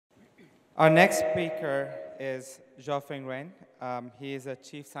Our next speaker is Xiaofeng. He is a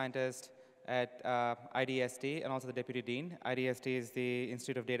chief scientist at iDST and also the deputy dean. iDST is the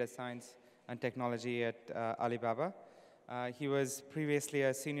Institute of Data Science and Technology at Alibaba. He was previously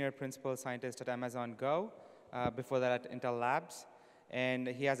a senior principal scientist at Amazon Go, before that at Intel Labs, and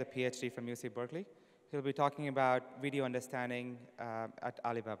he has a PhD from UC Berkeley. He'll be talking about video understanding at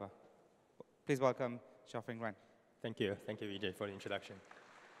Alibaba. Please welcome Xiaofeng. Thank you, Vijay, for the introduction.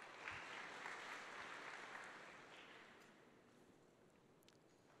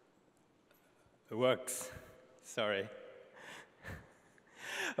 It works. Sorry.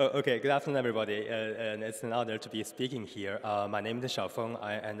 Okay, good afternoon, everybody. And it's an honor to be speaking here. My name is Xiaofeng,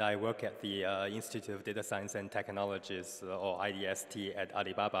 and I work at the Institute of Data Science and Technologies, or iDST, at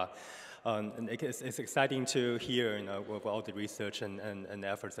Alibaba. And it's exciting to hear, with all the research and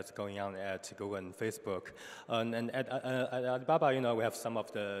efforts that's going on at Google and Facebook. And at Alibaba, we have some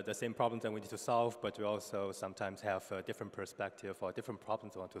of the same problems that we need to solve, but we also sometimes have a different perspective or different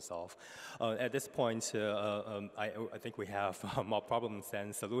problems we want to solve. At this point, I think we have more problems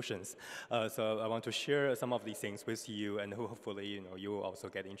than solutions. So I want to share some of these things with you, and hopefully, you will also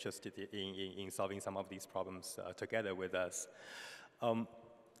get interested in solving some of these problems together with us.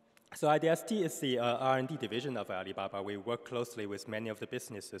 So iDST is the R&D division of Alibaba. We work closely with many of the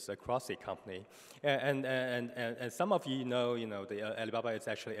businesses across the company. And some of you know, Alibaba is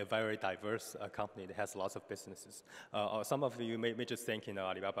actually a very diverse company that has lots of businesses. Or some of you may just think,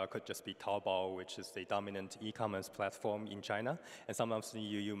 Alibaba could just be Taobao, which is the dominant e-commerce platform in China. And some of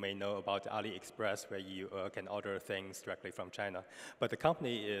you may know about AliExpress, where you can order things directly from China. But the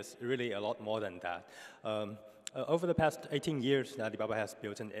company is really a lot more than that. Over the past 18 years, Alibaba has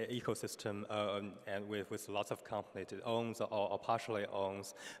built an ecosystem and with lots of companies. It owns or partially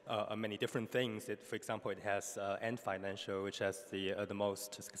owns many different things. For example, it has Ant Financial, which has the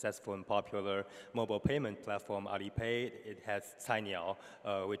most successful and popular mobile payment platform, Alipay. It has Cainiao,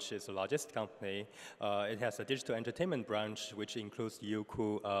 which is a logistics company. It has a digital entertainment branch, which includes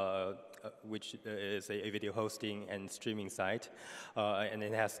Youku, which is a video hosting and streaming site. And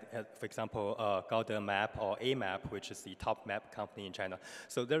it has, for example, Gaode Map or Amap, which is the top map company in China.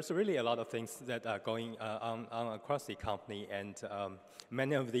 So there's really a lot of things that are going on across the company, and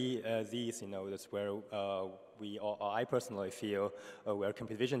many of these, that's where or I personally feel where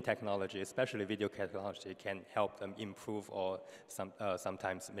computer vision technology, especially video technology, can help them improve or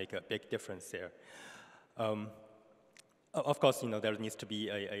sometimes make a big difference there. Of course, there needs to be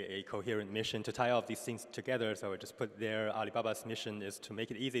a coherent mission to tie all of these things together. So I just put there, Alibaba's mission is to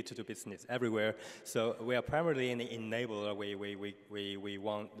make it easy to do business everywhere. So we are primarily an enabler. We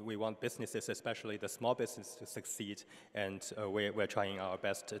want businesses, especially the small business, to succeed, and we're trying our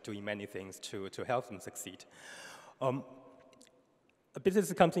best doing many things to help them succeed. A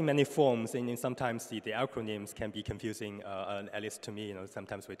business comes in many forms, and sometimes the acronyms can be confusing, at least to me.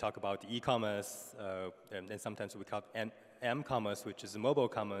 Sometimes we talk about e-commerce, and sometimes we call it m-commerce, which is mobile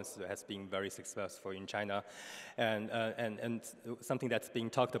commerce, that has been very successful in China. And something that's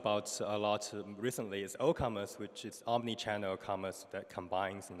being talked about a lot recently is o-commerce, which is omni-channel commerce that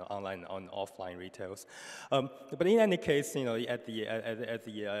combines online and offline retails. But in any case, at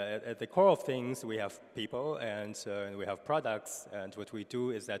the core of things, we have people and we have products, and what we do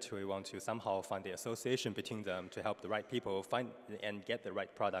is that we want to somehow find the association between them to help the right people find and get the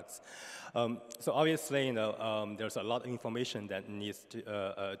right products. So obviously, there's a lot of information that needs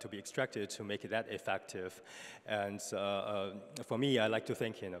to be extracted to make that effective. And for me, I like to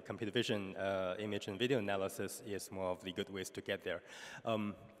think, computer vision, image and video analysis is more of the good ways to get there.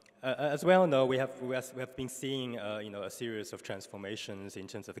 As well, we have been seeing a series of transformations in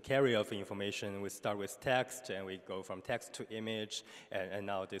terms of the carrier of information. We start with text, and we go from text to image, and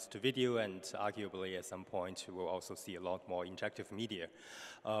now this to video, and arguably at some point we'll also see a lot more interactive media.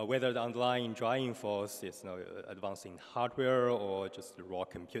 Whether the underlying driving force is advancing hardware, or just the raw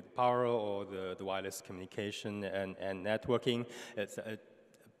compute power, or the wireless communication and networking,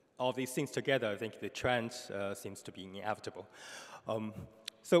 all these things together, I think the trend seems to be inevitable.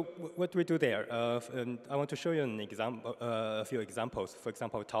 So what do we do there? I want to show you a few examples. For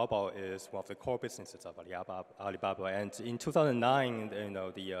example, Taobao is one of the core businesses of Alibaba. And in 2009,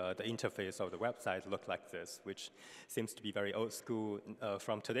 the interface of the website looked like this, which seems to be very old school.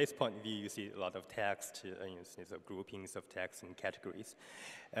 From today's point of view, you see a lot of text, groupings of text and categories.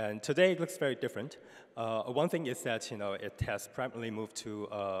 And today it looks very different. One thing is that it has primarily moved to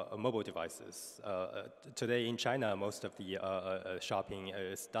mobile devices. Today in China, most of the shopping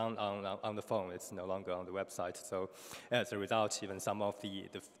is done on the phone. It's no longer on the website. So as a result, even some of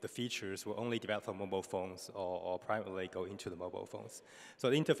the features will only develop for mobile phones or primarily go into the mobile phones. So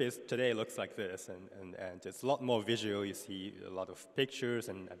the interface today looks like this, and it's a lot more visual. You see a lot of pictures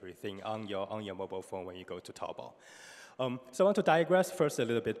and everything on your mobile phone when you go to Taobao. So I want to digress first a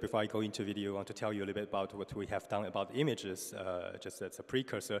little bit before I go into video. I want to tell you a little bit about what we have done about images, just as a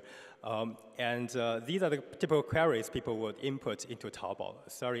precursor. These are the typical queries people would input into Taobao.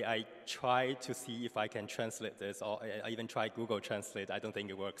 Sorry, I tried to see if I can translate this, or I even tried Google Translate. I don't think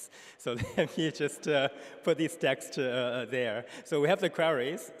it works. So let me just put this text there. So we have the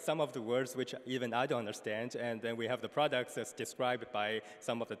queries, some of the words which even I don't understand, and then we have the products as described by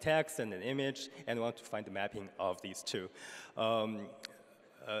some of the text and an image, and we want to find the mapping of these two.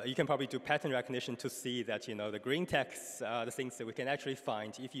 You can probably do pattern recognition to see that, you know, the green text are the things that we can actually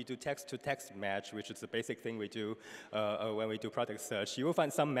find. If you do text-to-text match, which is the basic thing we do when we do product search, you will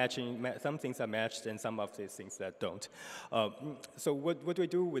find some matching, some things are matched and some of these things that don't. So what do we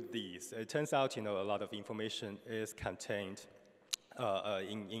do with these? It turns out, you know, a lot of information is contained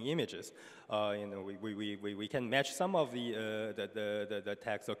in images. You know, we can match some of the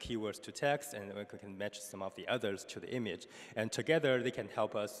text or keywords to text, and we can match some of the others to the image. And together, they can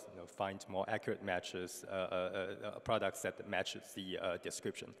help us, you know, find more accurate matches, products that matches the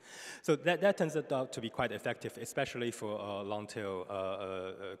description. So that turns out to be quite effective, especially for long-tail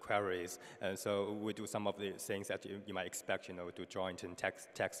queries. And so we do some of the things that you might expect, you know, to joint in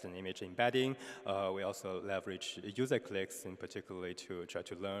text and image embedding. We also leverage user clicks, in particular, to try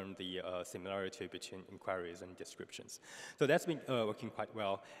to learn the similarity between inquiries and descriptions. So that's been working quite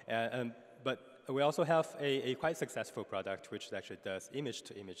well. But we also have a quite successful product which actually does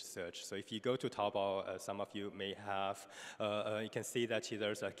image-to-image search. So if you go to Taobao, some of you may have, you can see that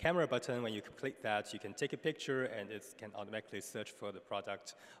there's a camera button. When you click that, you can take a picture, and it can automatically search for the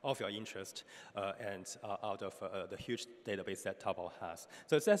product of your interest and out of the huge database that Taobao has.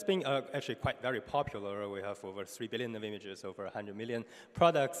 So that's been actually very popular. We have over 3 billion of images, over 100 million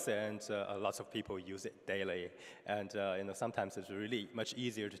products, and lots of people use it daily. And you know, sometimes it's really much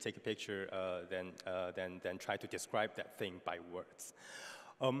easier to take a picture than try to describe that thing by words.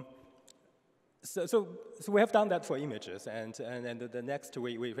 So we have done that for images, and the next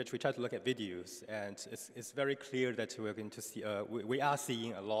we try to look at videos, and it's very clear that we're going to see we are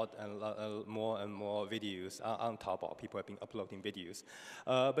seeing a lot and more videos on Taobao. People have been uploading videos,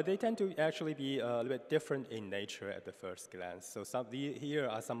 but they tend to actually be a little bit different in nature at the first glance. So here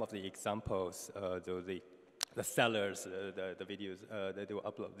are some of the examples. The sellers, the videos, they will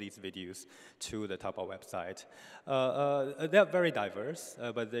upload these videos to the Taobao website. They're very diverse,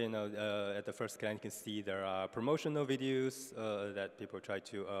 but you know, at the first glance, you can see there are promotional videos that people try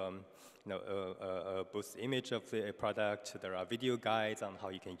to you know, boost the image of the product. There are video guides on how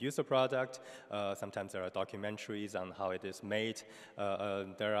you can use the product. Sometimes there are documentaries on how it is made.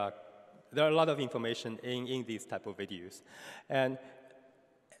 There are a lot of information in these type of videos.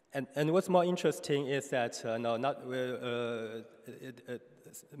 And what's more interesting is that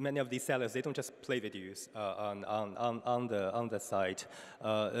many of these sellers, they don't just play videos on the site.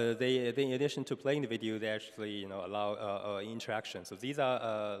 They, in addition to playing the video, they actually allow interaction. So these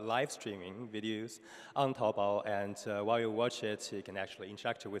are live streaming videos on Taobao, and while you watch it, you can actually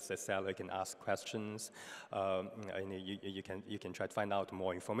interact with the seller. You can ask questions. And you can try to find out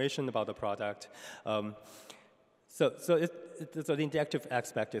more information about the product. So the interactive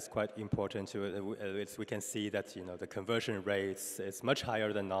aspect is quite important. We can see that the conversion rates is much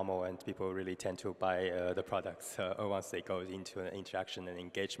higher than normal, and people really tend to buy the products once they go into an interaction and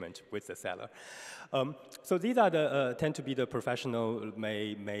engagement with the seller. So these are tend to be the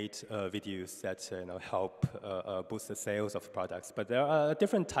professional-made videos that help boost the sales of products. But there are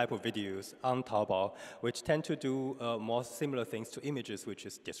different type of videos on Taobao which tend to do more similar things to images, which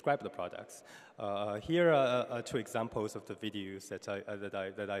is describe the products. Here are two examples of the videos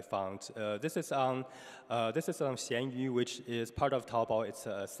that I found. This is on Xianyu, which is part of Taobao. It's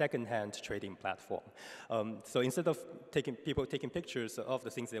a second-hand trading platform. So instead of people taking pictures of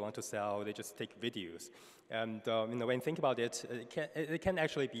the things they want to sell, they just take videos. And when you think about it, it can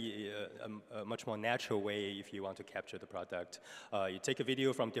actually be a much more natural way if you want to capture the product. You take a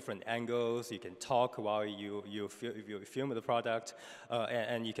video from different angles. You can talk while you film the product,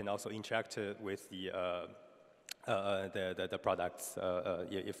 and you can also interact with the products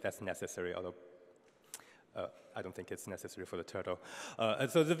if that's necessary. Although I don't think it's necessary for the turtle.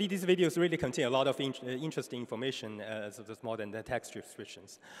 So these videos really contain a lot of interesting information, so there's more than the text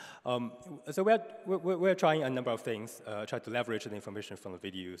descriptions. So we're trying a number of things, try to leverage the information from the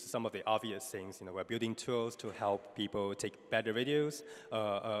videos. Some of the obvious things, we're building tools to help people take better videos.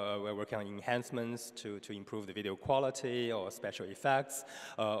 We're working on enhancements to improve the video quality or special effects.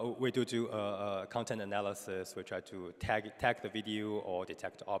 We do content analysis. We try to tag the video or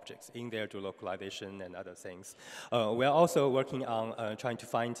detect objects in there, do localization and other things. We're also working on trying to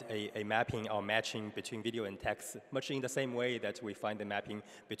find a mapping or matching between video and text, much in the same way that we find the mapping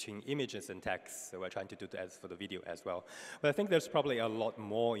between images and text. So we're trying to do that for the video as well. But I think there's probably a lot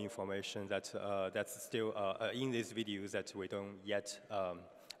more information that's still in these videos that we don't yet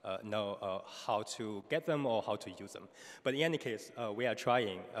know how to get them or how to use them. But in any case, we are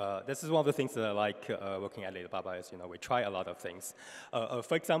trying. This is one of the things that I like working at Alibaba is, we try a lot of things.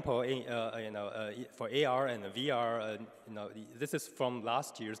 For example, for AR and VR, this is from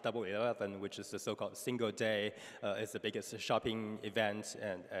last year's Double 11, which is the so-called single day. It's the biggest shopping event,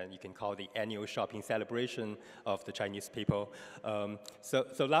 and you can call the annual shopping celebration of the Chinese people. So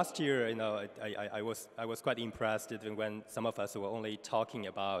last year, I was quite impressed even when some of us were only talking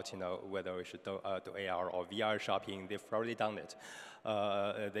about whether we should do AR or VR shopping. They've already done it.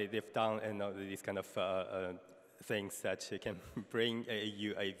 They've done these kind of things that can bring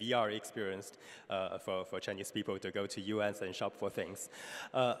a VR experience for Chinese people to go to US and shop for things.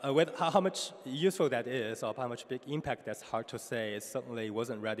 How much useful that is or how much big impact, that's hard to say. It certainly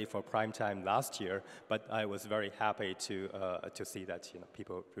wasn't ready for prime time last year, but I was very happy to see that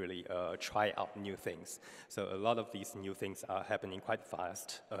people really try out new things. So a lot of these new things are happening quite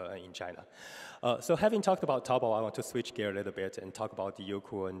fast in China. So having talked about Taobao, I want to switch gear a little bit and talk about the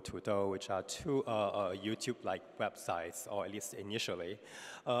Youku and Tudou, which are two YouTube-like websites, or at least initially.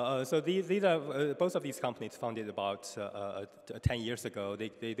 So these are both of these companies founded about 10 years ago.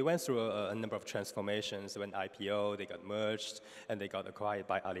 They went through a number of transformations. When IPO, they got merged, and they got acquired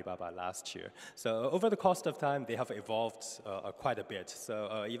by Alibaba last year. So over the course of time, they have evolved quite a bit.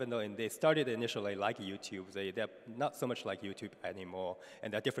 So even though they started initially like YouTube, they're not so much like YouTube anymore,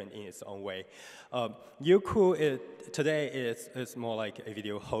 and they're different in its own way. Youku today is more like a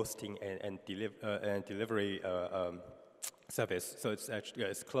video hosting and delivery service. So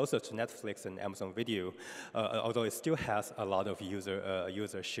it's closer to Netflix and Amazon Video, although it still has a lot of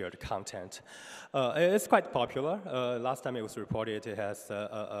user shared content. It's quite popular. Last time it was reported, it has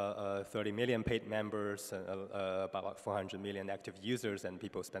 30 million paid members, about 400 million active users, and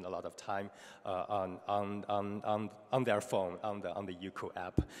people spend a lot of time on their phone on the Youku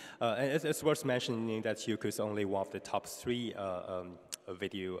app. And it's worth mentioning that Youku is only one of the top 3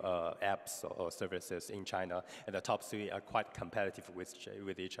 video apps or services in China, and the top 3 are quite competitive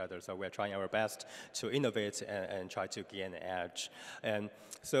with each other. So we're trying our best to innovate and try to gain an edge. And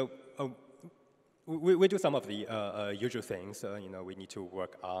so we do some of the usual things. We need to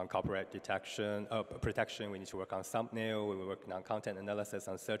work on copyright protection. We need to work on thumbnail. We're working on content analysis,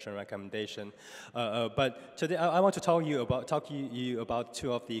 on search and recommendation. But today, I want to talk to you about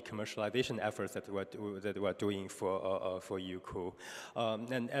 2 of the commercialization efforts that we're doing for Youku.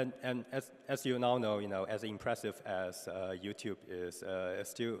 And as you now know, as impressive as YouTube is, it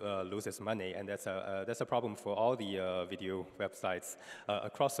still loses money, and that's a problem for all the video websites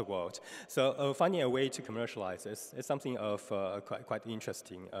across the world. So finding a way to commercialize this is something of quite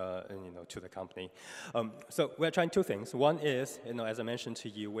interesting, to the company. So we're trying 2 things. One is, as I mentioned to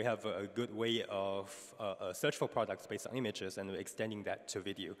you, we have a good way of search for products based on images, and we're extending that to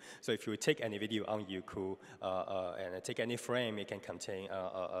video. So if you take any video on Youku and take any frame, it can contain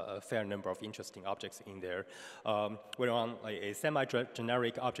a fair number of interesting objects in there. We're on a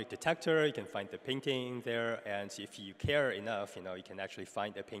semi-generic object detector. You can find the painting in there, and if you care enough, you can actually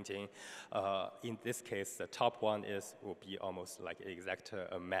find a painting. In this case, the top one will be almost like an exact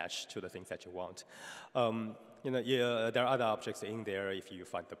match to the things that you want. There are other objects in there. If you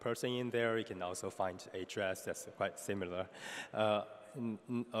find the person in there, you can also find a dress that's quite similar.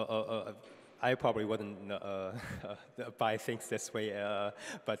 I probably wouldn't buy things this way,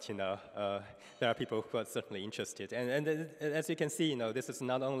 but there are people who are certainly interested. And as you can see, this is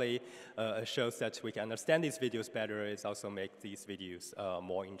not only shows that we can understand these videos better, it also makes these videos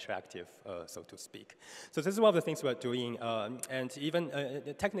more interactive, so to speak. So this is one of the things we're doing, and even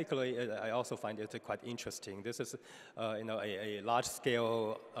technically, I also find it quite interesting. This is, a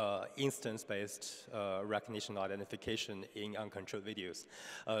large-scale instance-based recognition or identification in uncontrolled videos.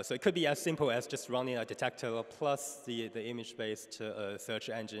 So it could be as simple as just running a detector plus the image-based search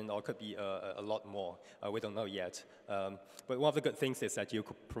engine, or could be a lot more. We don't know yet. But one of the good things is that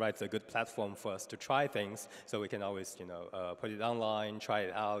Youku provides a good platform for us to try things, so we can always, put it online, try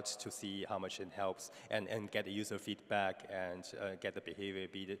it out to see how much it helps, and get the user feedback and get the behavior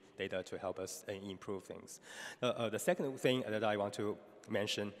data to help us improve things. The second thing that I want to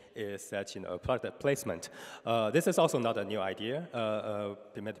mention is that product placement. This is also not a new idea.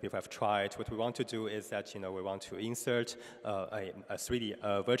 Many people have tried. What we want to do is that we want to insert a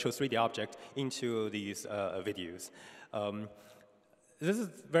virtual 3D object into these videos. This is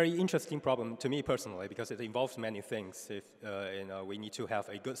a very interesting problem to me personally because it involves many things. If we need to have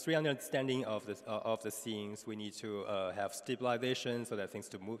a good 3D understanding of the scenes, we need to have stabilization so that things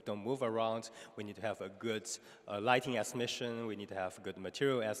don't move around. We need to have a good lighting estimation. We need to have good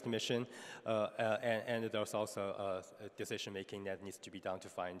material estimation, and there's also decision making that needs to be done to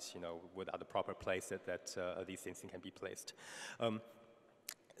find what are the proper places that these things can be placed.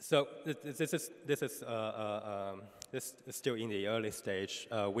 So this is still in the early stage.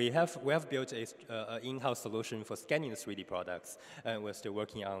 We have built an in-house solution for scanning the 3D products, and we're still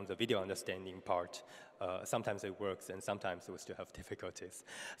working on the video understanding part. Sometimes it works, and sometimes we still have difficulties.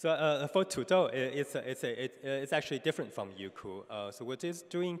 So for Tudou, it's actually different from Youku. So what it's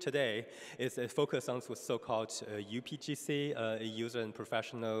doing today is focus on what's so-called UPGC, user and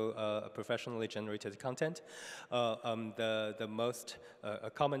professionally generated content. The most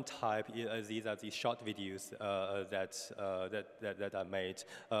common type these are these short videos that are made.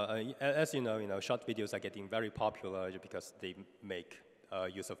 As you know, short videos are getting very popular because they make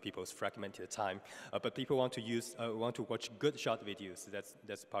use of people's fragmented time, but people want to watch good short videos.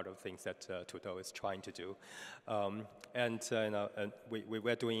 That's part of things that Tudou is trying to do, and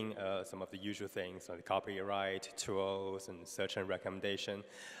we're doing some of the usual things like copyright, tools, and search and recommendation.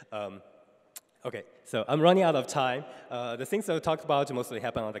 Okay, so I'm running out of time. The things that I talked about mostly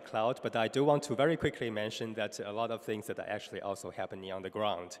happen on the cloud, but I do want to very quickly mention that a lot of things that are actually also happening on the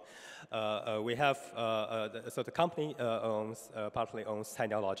ground. We have, so the company partly owns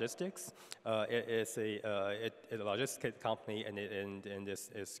Cainiao Logistics. It is a logistics company, and this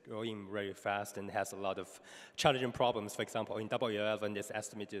is growing very fast and has a lot of challenging problems. For example, in Double 11, it's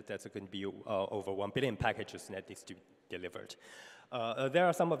estimated that there can be over 1 billion packages that needs to be delivered. There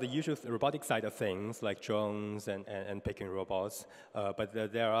are some of the usual robotic side of things, like drones and picking robots, but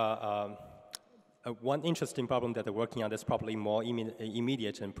there are one interesting problem that they're working on that's probably more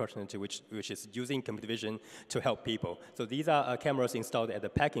immediate and pertinent, which is using computer vision to help people. So these are cameras installed at the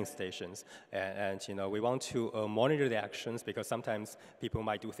packing stations, and we want to monitor the actions because sometimes people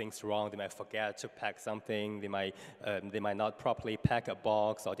might do things wrong. They might forget to pack something. They might not properly pack a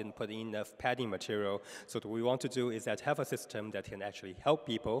box or didn't put in enough padding material. So what we want to do is that have a system that can actually help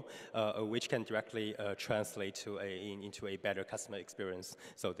people, which can directly translate into a better customer experience.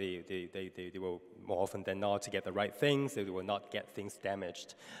 So they will more often than not to get the right things. They will not get things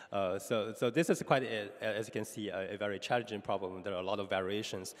damaged. So this is quite, as you can see, a very challenging problem. There are a lot of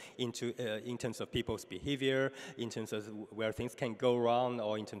variations in terms of people's behavior, in terms of where things can go wrong,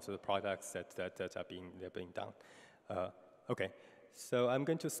 or in terms of the products that are being done. Okay. So I'm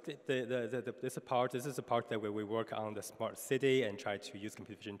going to skip this part. This is a part that where we work on the smart city and try to use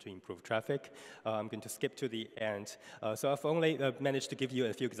computer vision to improve traffic. I'm going to skip to the end. So I've only managed to give you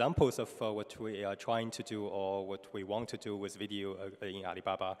a few examples of what we are trying to do or what we want to do with video in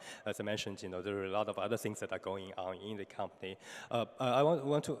Alibaba. As I mentioned, there are a lot of other things that are going on in the company. I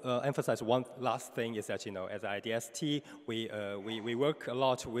want to emphasize one last thing is that as iDST, we work a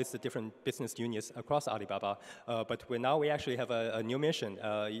lot with the different business units across Alibaba, but now we actually have a new mission.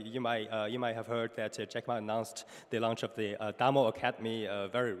 You might have heard that Jack Ma announced the launch of the Taobao Academy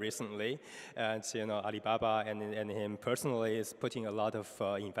very recently, and Alibaba and him personally is putting a lot of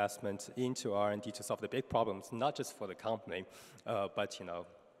investment into R&D to solve the big problems, not just for the company, but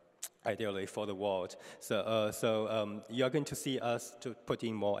ideally for the world. So you're going to see us to put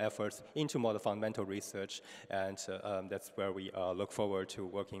in more efforts into more fundamental research, and that's where we look forward to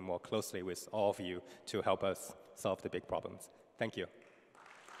working more closely with all of you to help us solve the big problems. Thank you.